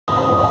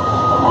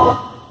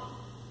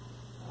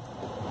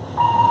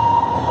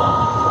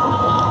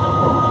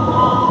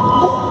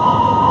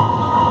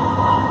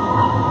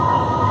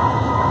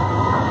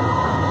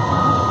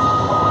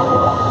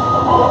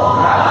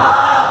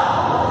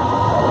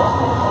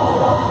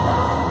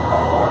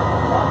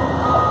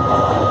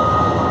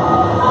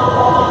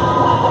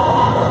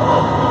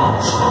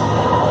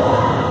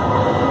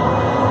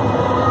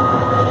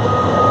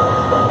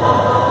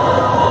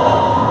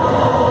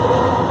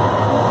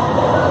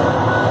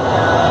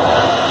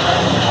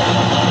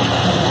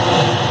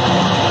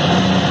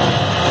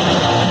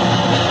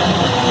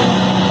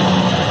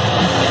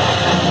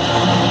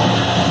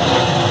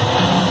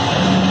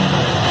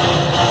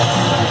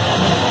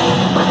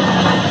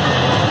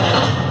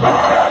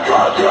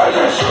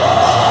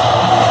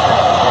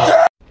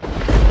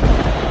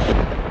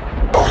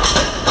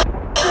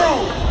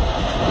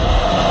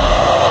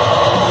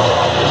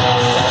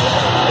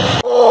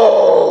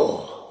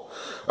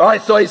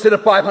saw you hit a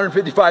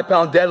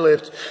 555-pound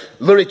deadlift,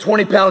 literally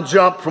 20-pound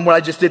jump from what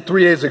I just did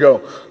 3 days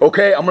ago.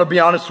 Okay, I'm gonna be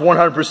honest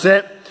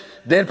 100%.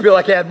 Didn't feel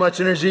like I had much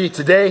energy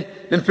today.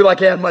 Didn't feel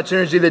like I had much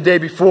energy the day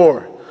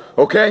before.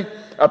 Okay?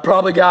 I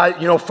probably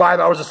got, 5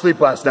 hours of sleep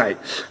last night.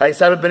 I just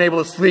haven't been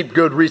able to sleep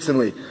good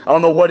recently. I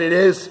don't know what it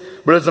is,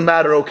 but it doesn't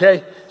matter,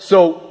 okay?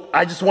 So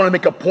I just want to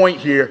make a point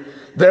here.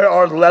 There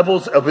are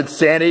levels of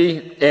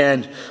insanity,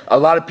 and a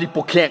lot of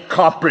people can't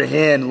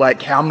comprehend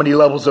like how many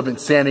levels of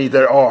insanity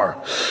there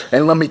are.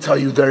 And let me tell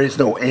you, there is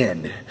no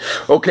end.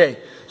 Okay,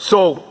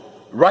 so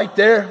right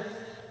there,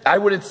 I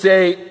wouldn't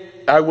say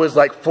I was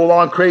like full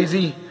on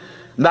crazy.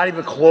 Not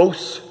even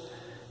close.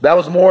 That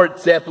was more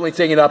definitely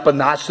taking it up a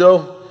notch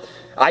though.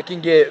 I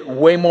can get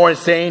way more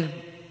insane,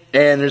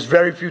 and there's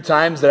very few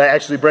times that I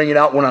actually bring it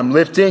out when I'm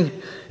lifting.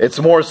 It's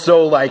more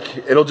so like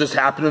it'll just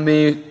happen to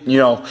me,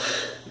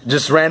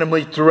 just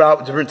randomly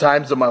throughout different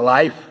times of my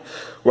life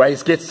where I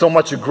just get so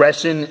much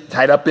aggression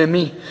tied up in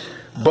me.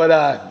 But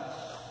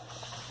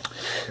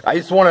I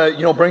just want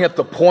to, bring up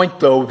the point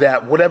though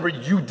that whatever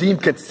you deem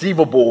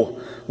conceivable,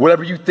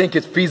 whatever you think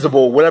is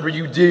feasible, whatever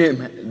you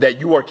deem that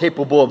you are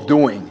capable of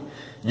doing,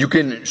 you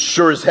can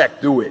sure as heck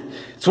do it.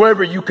 It's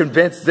whatever you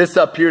convince this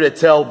up here to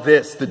tell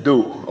this to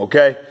do,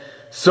 okay?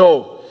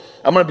 So,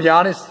 I'm going to be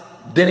honest,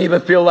 didn't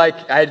even feel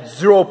like I had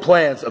zero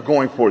plans of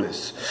going for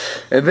this.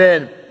 And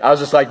then I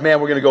was just like,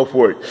 man, we're going to go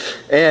for it.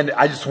 And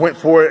I just went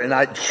for it, and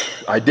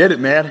I did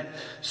it, man.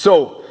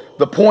 So,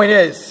 the point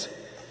is,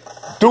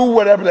 do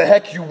whatever the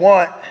heck you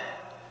want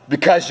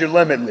because you're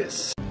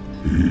limitless.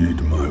 Heed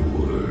my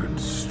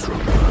words,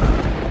 struggle.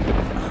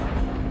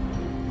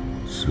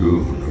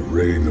 Soon a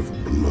rain of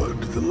blood,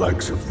 the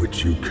likes of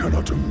which you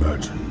cannot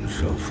imagine,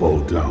 shall fall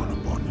down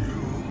upon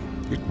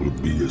you. It will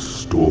be a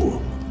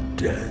storm of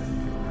death.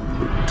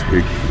 But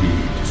take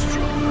heed,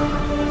 struggle.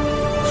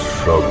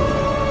 Struggle,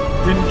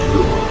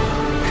 endure,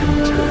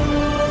 contend.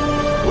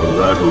 For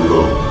that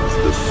alone is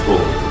the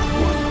sword of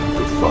one who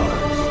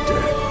defies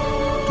death.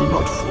 Do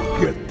not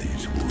forget these